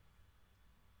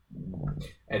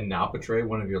 And not betray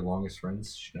one of your longest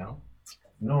friends, Chanel.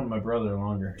 I've known my brother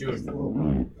longer. Dude,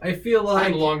 I feel like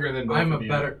I'm longer than both I'm a of you.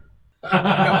 better.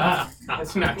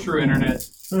 That's not true, internet.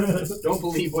 Don't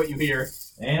believe what you hear.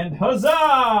 And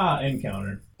huzzah!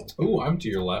 Encounter. Ooh, I'm to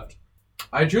your left.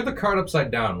 I drew the card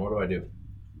upside down. What do I do?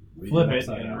 Flip it.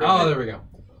 Upside and down. rip Oh, it. there we go.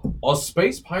 A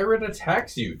space pirate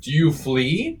attacks you. Do you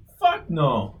flee? Fuck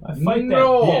no. I fight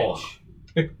No.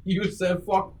 that bitch. You said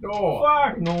fuck no.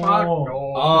 Fuck no. Fuck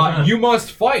no. You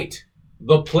must fight.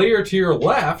 The player to your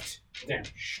left, Damn.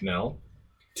 Schnell,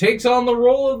 takes on the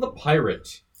role of the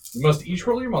pirate. You must each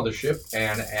roll your mothership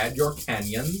and add your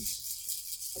canyons.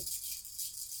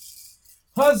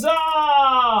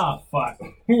 Huzzah! Fuck.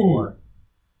 Ooh.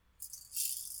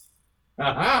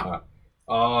 Haha.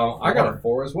 I got a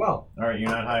 4 as well. Alright, you're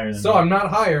not higher than So me. I'm not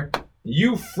higher.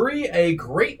 You free a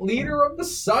great leader of the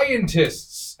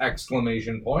scientists!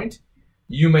 Exclamation point.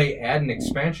 You may add an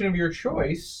expansion of your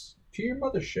choice to your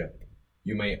mothership.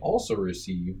 You may also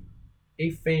receive a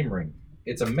fame ring.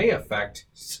 It's a may effect,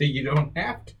 so you don't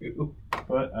have to.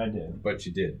 But I did. But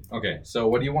you did. Okay, so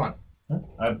what do you want?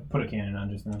 I put a cannon on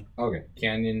just now. Okay,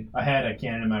 canyon. I had a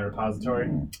cannon in my repository.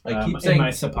 I keep in saying my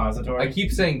suppository. I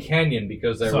keep saying canyon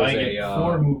because there so was I a get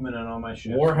 4 movement on all my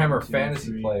ships. Warhammer 1, 2,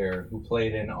 fantasy 3. player who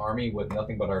played an army with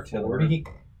nothing but artillery,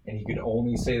 and he could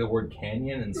only say the word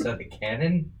canyon instead of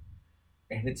cannon,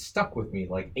 and it stuck with me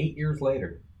like 8 years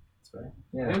later. That's fair.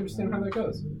 Yeah. I understand how that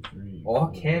goes. 3,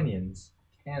 All 4. canyons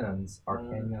are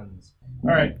canyons.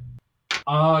 Alright.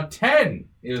 10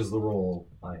 is the roll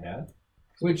I had,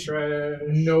 which I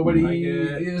nobody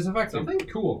get is affected. something?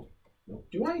 Cool.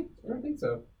 Do I? I don't think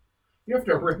so. You have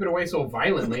to rip it away so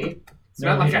violently. It's No,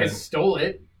 not like he I didn't. stole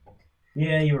it.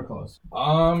 Yeah, you were close.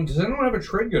 Does anyone have a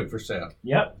trade good for sale?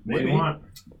 Yep. What do Maybe. you want?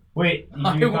 Wait, you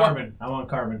I do want- carbon. I want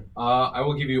carbon. I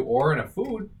will give you ore and a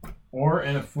food. Or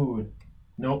and a food.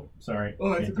 Nope, sorry.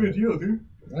 Can't do it. deal, dude.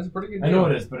 That's a pretty good deal. I know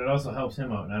it is, but it also helps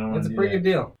him out, and I don't want That's to a do pretty good that.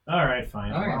 deal. Alright,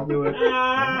 fine. Okay. I'll do it.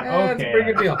 Ah, Yeah, okay. It's a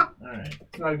pretty good deal. Alright.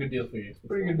 It's not a good deal for you.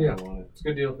 Pretty good deal. I want it. It's a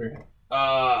good deal for you.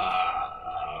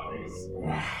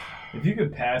 If you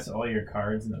could pass all your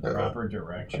cards in the proper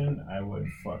direction, I would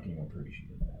fucking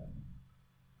appreciate that.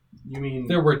 You mean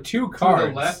There were 2 to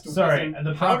cards. the left? Sorry,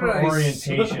 the How proper did I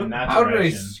orientation, not How did I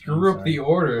direction. screw I'm up the sorry.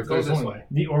 order? If Go there's this only way.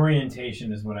 The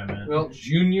orientation is what I meant. Well,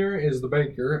 Junior is the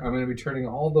banker. I'm going to be turning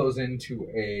all those into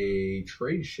a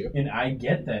trade ship. And I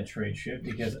get that trade ship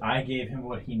because I gave him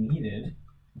what he needed.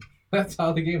 That's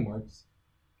how the game works.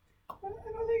 I don't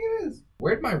think it is.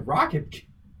 Where'd my rocket?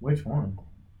 Which one?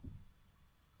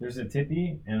 There's a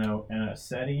tippy and a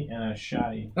seti and a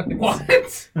shoddy. What?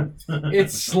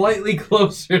 It's slightly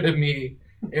closer to me.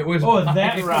 It was. Oh, by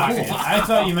that rocket. one. I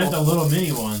thought you meant the little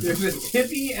mini one. There's a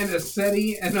tippy and a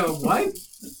seti and a what?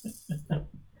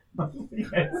 Fuck.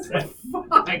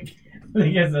 I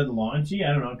guess a launchy?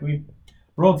 I don't know. Can we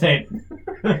roll tape?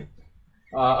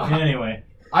 Anyway.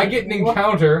 I get an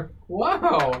encounter.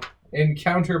 Wow.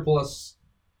 Encounter plus.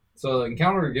 So the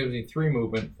encounter gives me 3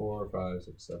 movement, 4, 5,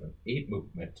 6, 7, 8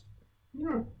 movement.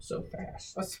 Hmm. So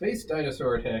fast. A space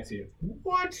dinosaur attacks you.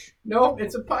 What? Nope,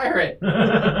 it's a pirate.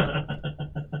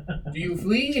 Do you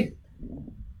flee?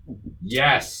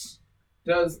 Yes.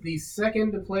 Does the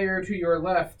second player to your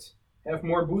left have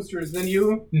more boosters than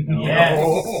you? Yes.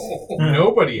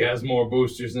 Nobody has more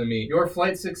boosters than me. Your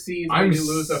flight succeeds I'm when you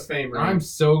lose a fame ring. I'm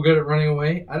so good at running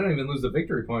away. I don't even lose a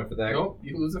victory point for that. Nope,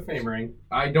 you lose a fame ring.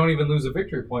 I don't even lose a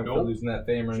victory point for Nope. losing that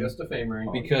fame ring Just a fame ring.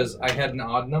 because I had an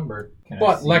odd number. Can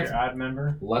But I see Lex- your odd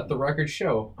member? Let the record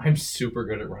show I'm super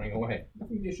good at running away.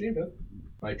 Nothing to be ashamed of.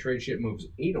 My trade ship moves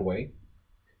 8 away.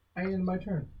 I end my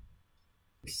turn.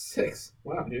 6.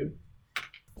 Wow, dude.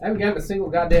 I haven't gotten a single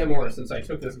goddamn ore since I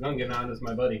took this Gungan on as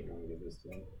my buddy.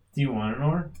 Do you want an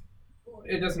ore?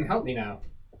 It doesn't help me now.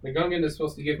 The Gungan is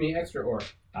supposed to give me extra ore,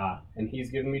 Ah, and he's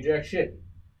giving me jack shit.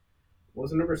 What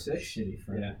was it, number 6? shitty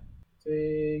friend. Yeah.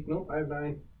 Take. Nope, I have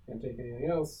 9. Can't take anything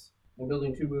else. I'm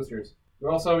building 2 boosters. You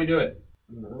all saw me do it.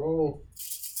 I'm gonna roll.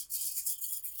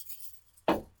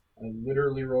 I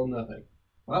literally rolled nothing.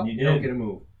 Well, You you don't did. get a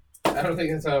move. I don't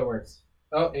think that's how it works.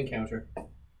 Oh, encounter.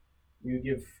 You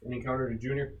give an encounter to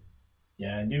Junior.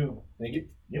 Yeah, I do. Thank you.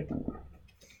 Yep.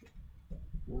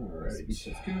 Alright.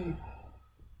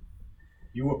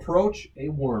 You approach a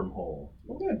wormhole.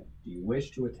 Oh, good. Do you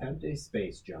wish to attempt a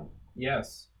space jump?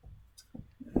 Yes.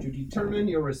 To determine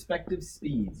your respective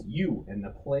speeds, you and the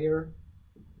player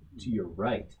to your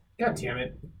right God damn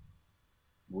it.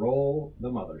 roll the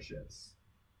motherships.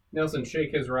 Nelson,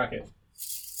 shake his rocket.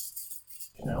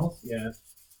 Schnell? Yeah.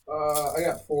 I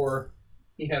got 4.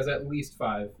 He has at least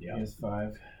 5. He has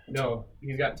 5. No,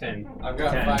 he's got 10. I've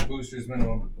got 10. 5 boosters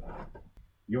minimum.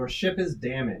 Your ship is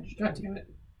damaged. God damn it.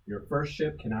 Your first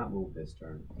ship cannot move this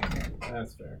turn.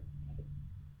 That's fair.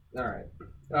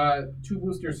 Alright. 2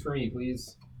 boosters for me,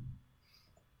 please.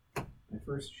 My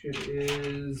first ship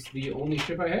is the only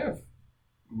ship I have.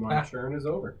 My turn is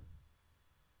over.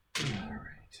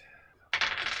 Alright.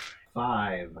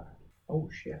 5. Oh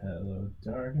shit. Hello,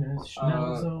 darkness,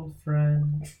 Schnell's old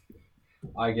friend.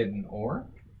 I get an ore.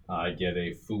 I get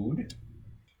a food.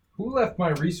 Who left my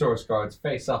resource cards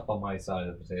face up on my side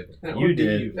of the table? That You would be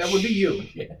did. you. That would be you.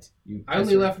 Shit. You I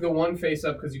only pisser. left the one face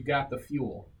up because you got the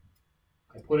fuel.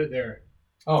 I put it there.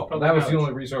 Oh, Public that was the knowledge.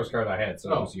 only resource card I had,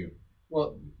 so it Oh. was you.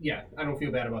 Well, yeah, I don't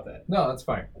feel bad about that. No, that's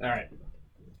fine. All right.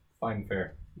 Fine and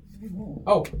fair.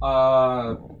 Oh,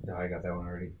 no, I got that one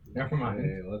already. Never mind.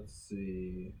 Okay, let's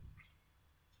see.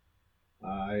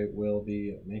 I will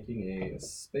be making a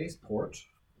spaceport.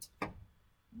 And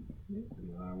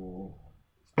I will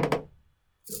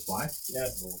fly.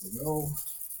 Yes. Over we go.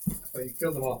 Oh, you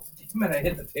killed them all. Damn it, I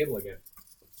hit the table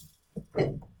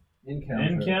again.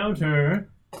 Encounter.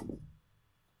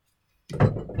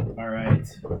 All right.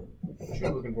 What you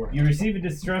looking for? You receive a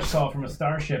distress call from a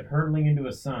starship hurtling into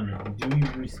a sun. Do you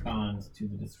respond to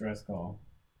the distress call?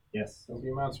 Yes. Don't be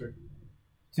a monster.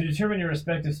 To determine your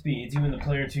respective speeds, you and the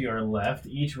player to your left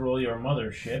each roll your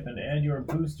mothership and add your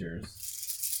boosters.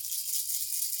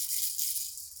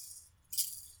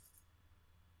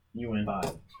 You win.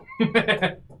 5.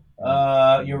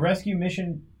 Your rescue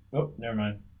mission. Oh, never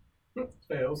mind.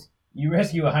 Fails. You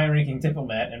rescue a high-ranking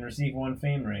diplomat and receive 1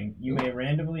 fame ring. You may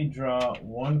randomly draw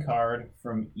 1 card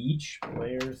from each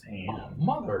player's hand, Oh,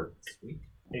 mother. Sweet.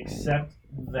 except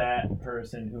that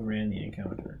person who ran the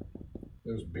encounter.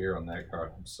 There's beer on that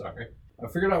card. I'm sorry. I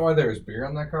figured out why there's beer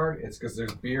on that card. It's because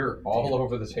there's beer all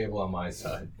over the table on my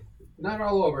side. Not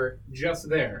all over, just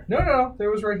there. No.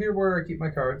 There was right here where I keep my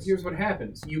cards. Here's what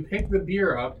happens. You pick the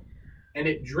beer up, and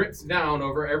it drips down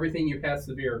over everything you pass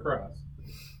the beer across.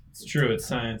 It's true. It's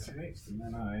science. Okay, and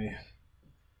then I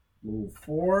move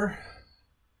 4.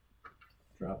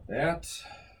 Drop that.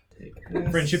 Take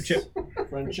this. Friendship chip.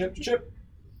 Friendship chip.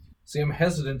 See, I'm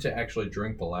hesitant to actually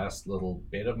drink the last little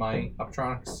bit of my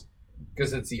Optronics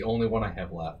because it's the only one I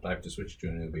have left. I have to switch to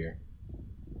a new beer.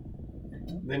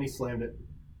 Then he slammed it.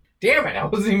 Damn it! I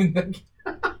wasn't even thinking.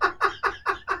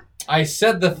 I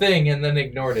said the thing and then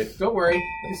ignored it. Don't worry,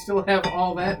 you still have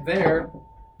all that there.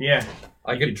 Yeah.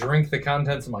 I could drink the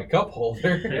contents of my cup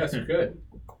holder. Yes, you could.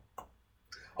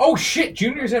 Oh shit!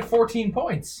 Junior's at 14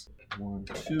 points. 1,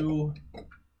 2.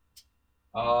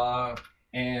 Uh,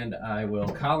 And I will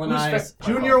colonize.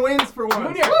 Who's Junior wins for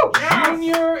once. Junior! Yes!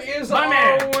 Junior is My our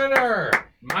man! winner.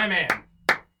 My man.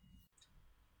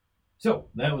 So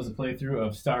that was a playthrough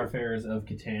of Starfarers of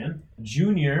Catan.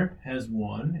 Junior has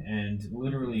won and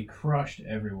literally crushed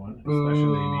everyone,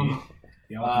 especially me.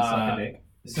 The elephant suck a dick.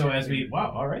 So as we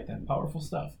all right then, powerful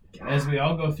stuff. As we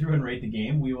all go through and rate the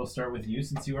game, we will start with you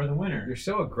since you are the winner. You're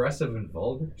so aggressive and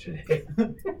vulgar today.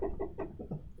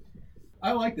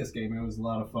 I like this game. It was a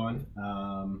lot of fun.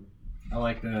 I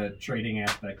like the trading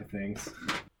aspect of things.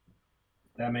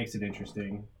 That makes it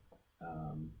interesting.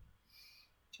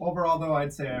 Overall, though,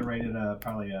 I'd say I rated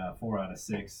probably a 4 out of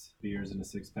 6 beers in a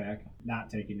 6-pack. Not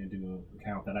taking into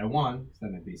account that I won, 'cause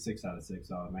then it'd be 6 out of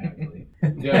 6 automatically.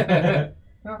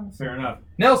 Fair enough.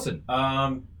 Nelson.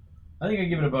 I think I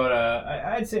give it about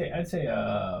I'd say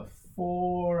a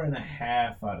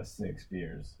 4.5 out of 6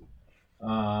 beers.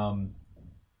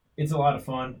 It's a lot of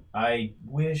fun. I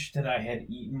wish that I had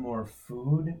eaten more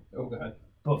food Oh, God.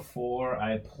 before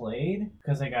I played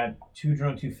because I got too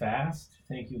drunk too fast.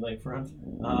 Thank you, Lakefront.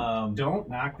 Don't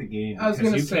knock the game I was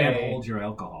because gonna you can't say- hold your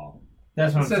alcohol.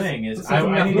 That's what It I'm says- saying. it Is says I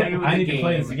nothing need to do with I the need to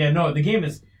play game. this again. No, the game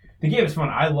is fun.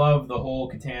 I love the whole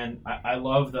Catan. I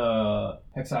love the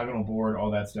hexagonal board,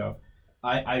 all that stuff.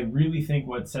 I really think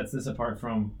what sets this apart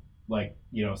from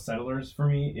Settlers for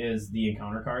me is the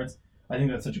encounter cards. I think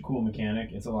that's such a cool mechanic.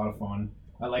 It's a lot of fun.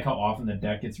 I like how often the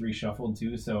deck gets reshuffled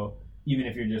too. So even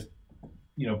if you're just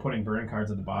putting burn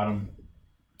cards at the bottom,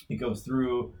 it goes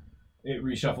through, it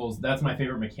reshuffles. That's my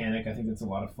favorite mechanic. I think that's a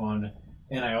lot of fun.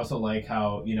 And I also like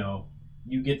how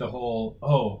you get the whole,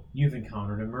 oh, you've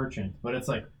encountered a merchant, but it's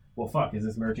like, well, fuck, is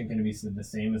this merchant going to be the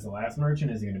same as the last merchant?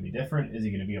 Is he going to be different? Is he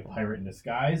going to be a pirate in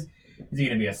disguise? Is he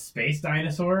going to be a space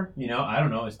dinosaur? I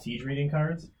don't know. Is Tej reading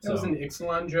cards? That was an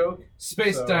Ixalan joke.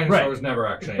 Space So- dinosaurs never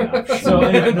actually an option. So,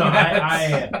 no,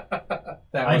 I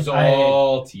that I- was I-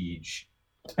 all Teach.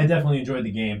 I definitely enjoyed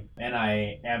the game, and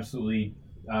I absolutely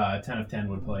 10 of 10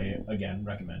 would play again.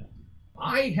 Recommend.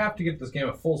 I have to get this game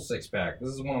a full 6-pack. This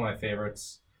is one of my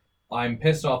favorites. I'm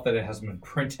pissed off that it hasn't been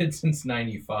printed since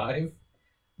 '95,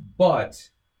 but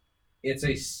it's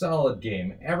a solid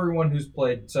game. Everyone who's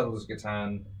played Settlers of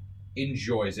Catan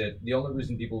enjoys it. The only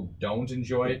reason people don't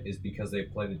enjoy it is because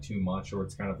they've played it too much, or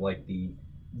it's kind of like the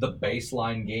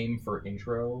baseline game for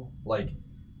intro. Like,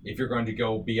 if you're going to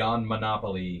go beyond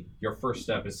Monopoly, your first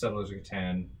step is Settlers of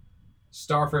Catan.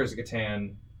 Starfarers of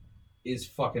Catan is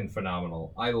fucking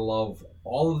phenomenal. I love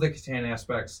all of the Catan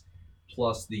aspects,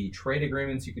 plus the trade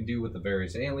agreements you can do with the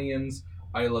various aliens.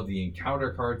 I love the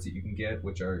encounter cards that you can get,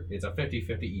 it's a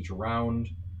 50-50 each round.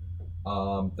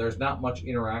 There's not much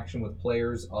interaction with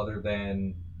players other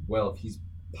than, well, if he's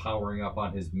powering up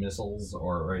on his missiles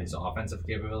or his offensive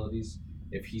capabilities.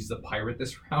 If he's the pirate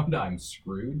this round, I'm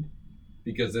screwed.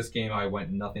 Because this game I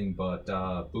went nothing but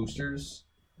boosters,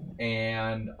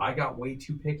 and I got way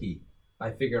too picky. I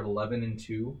figured 11 and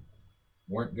 2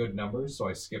 weren't good numbers, so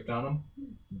I skipped on them.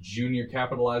 Junior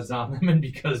capitalized on them, and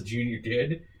because Junior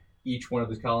did, each one of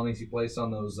his colonies he placed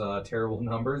on those terrible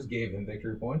numbers gave him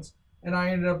victory points, and I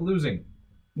ended up losing.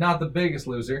 Not the biggest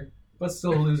loser, but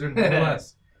still a loser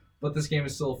nonetheless. But this game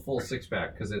is still a full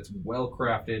six-pack because it's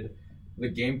well-crafted. The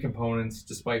game components,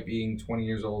 despite being 20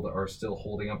 years old, are still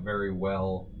holding up very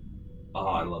well. Oh,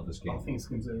 I love this game. All things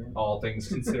considered. All things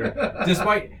considered.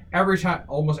 Despite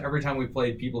almost every time we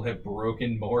played, people have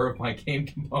broken more of my game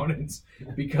components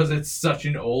because it's such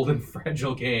an old and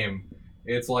fragile game.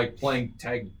 It's like playing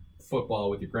tag football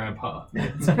with your grandpa.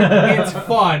 It's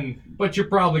fun, but you're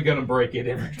probably going to break it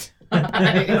every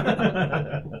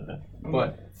time.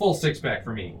 But full six-pack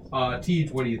for me. Tej,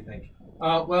 what do you think?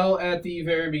 Well, at the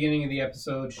very beginning of the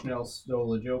episode, Schnell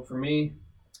stole a joke from me.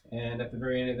 And at the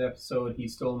very end of the episode, he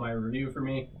stole my review for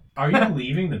me. Are you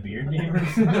leaving the Beard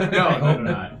Gamers? No, I hope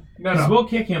not. No. 'Cause we'll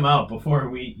kick him out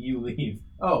before you leave.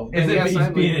 Oh, If then yes, he's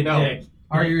I'm being a no. dick.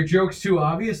 Are your jokes too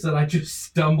obvious that I just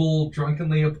stumble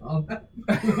drunkenly upon them?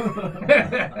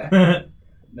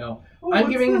 No. Oh,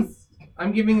 I'm what's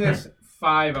giving this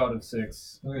 5 out of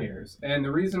 6 Okay. years. And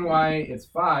the reason why it's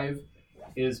 5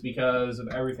 is because of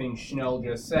everything Schnell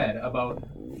just said about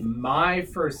my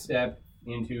first step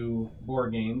into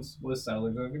board games was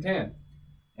Settlers of Catan.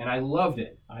 And I loved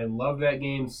it. I loved that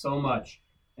game so much.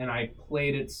 And I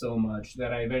played it so much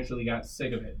that I eventually got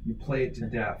sick of it. You play it to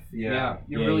death. Yeah,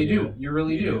 you Yeah, really you do. do. You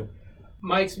really You do. do.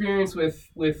 My experience with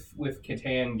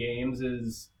Catan games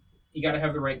is you got to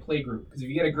have the right play group. Because if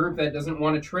you get a group that doesn't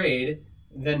want to trade,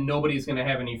 then nobody's going to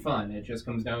have any fun. It just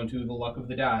comes down to the luck of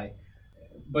the die.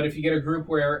 But if you get a group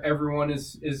where everyone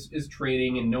is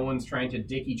trading and no one's trying to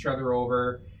dick each other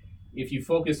over, if you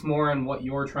focus more on what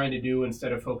you're trying to do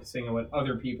instead of focusing on what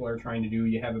other people are trying to do,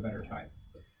 you have a better time.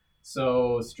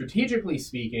 So strategically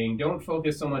speaking, don't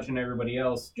focus so much on everybody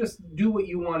else. Just do what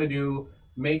you want to do.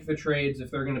 Make the trades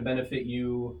if they're going to benefit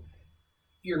you.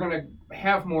 You're going to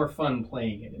have more fun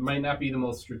playing it. It might not be the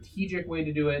most strategic way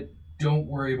to do it. Don't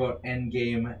worry about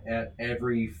endgame at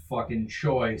every fucking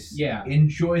choice. Yeah.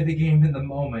 Enjoy the game in the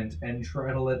moment and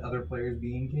try to let other players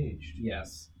be engaged.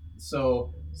 Yes.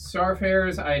 So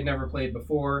Starfarers I had never played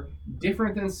before.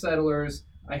 Different than Settlers.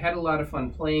 I had a lot of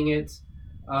fun playing it.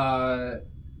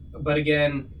 But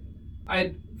again, I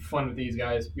had fun with these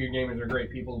guys. Beard Gamers are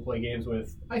great people to play games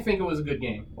with. I think it was a good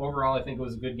game. Overall, I think it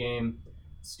was a good game.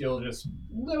 Still just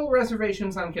little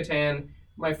reservations on Catan.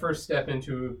 My first step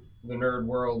into the nerd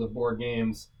world of board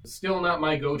games. Still not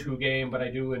my go-to game, but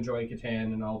I do enjoy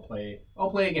Catan, and I'll play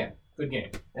again. Good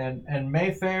game. And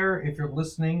Mayfair, if you're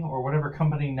listening, or whatever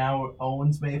company now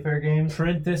owns Mayfair Games,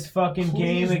 Print this fucking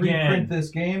game please again. reprint this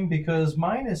game because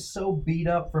mine is so beat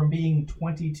up from being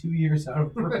 22 years out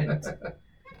of print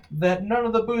that none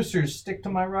of the boosters stick to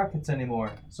my rockets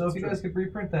anymore. So if you guys could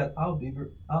reprint that, I'll be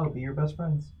your best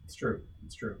friends. It's true.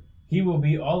 It's true. He will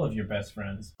be all of your best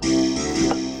friends.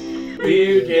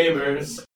 Beard Gamers.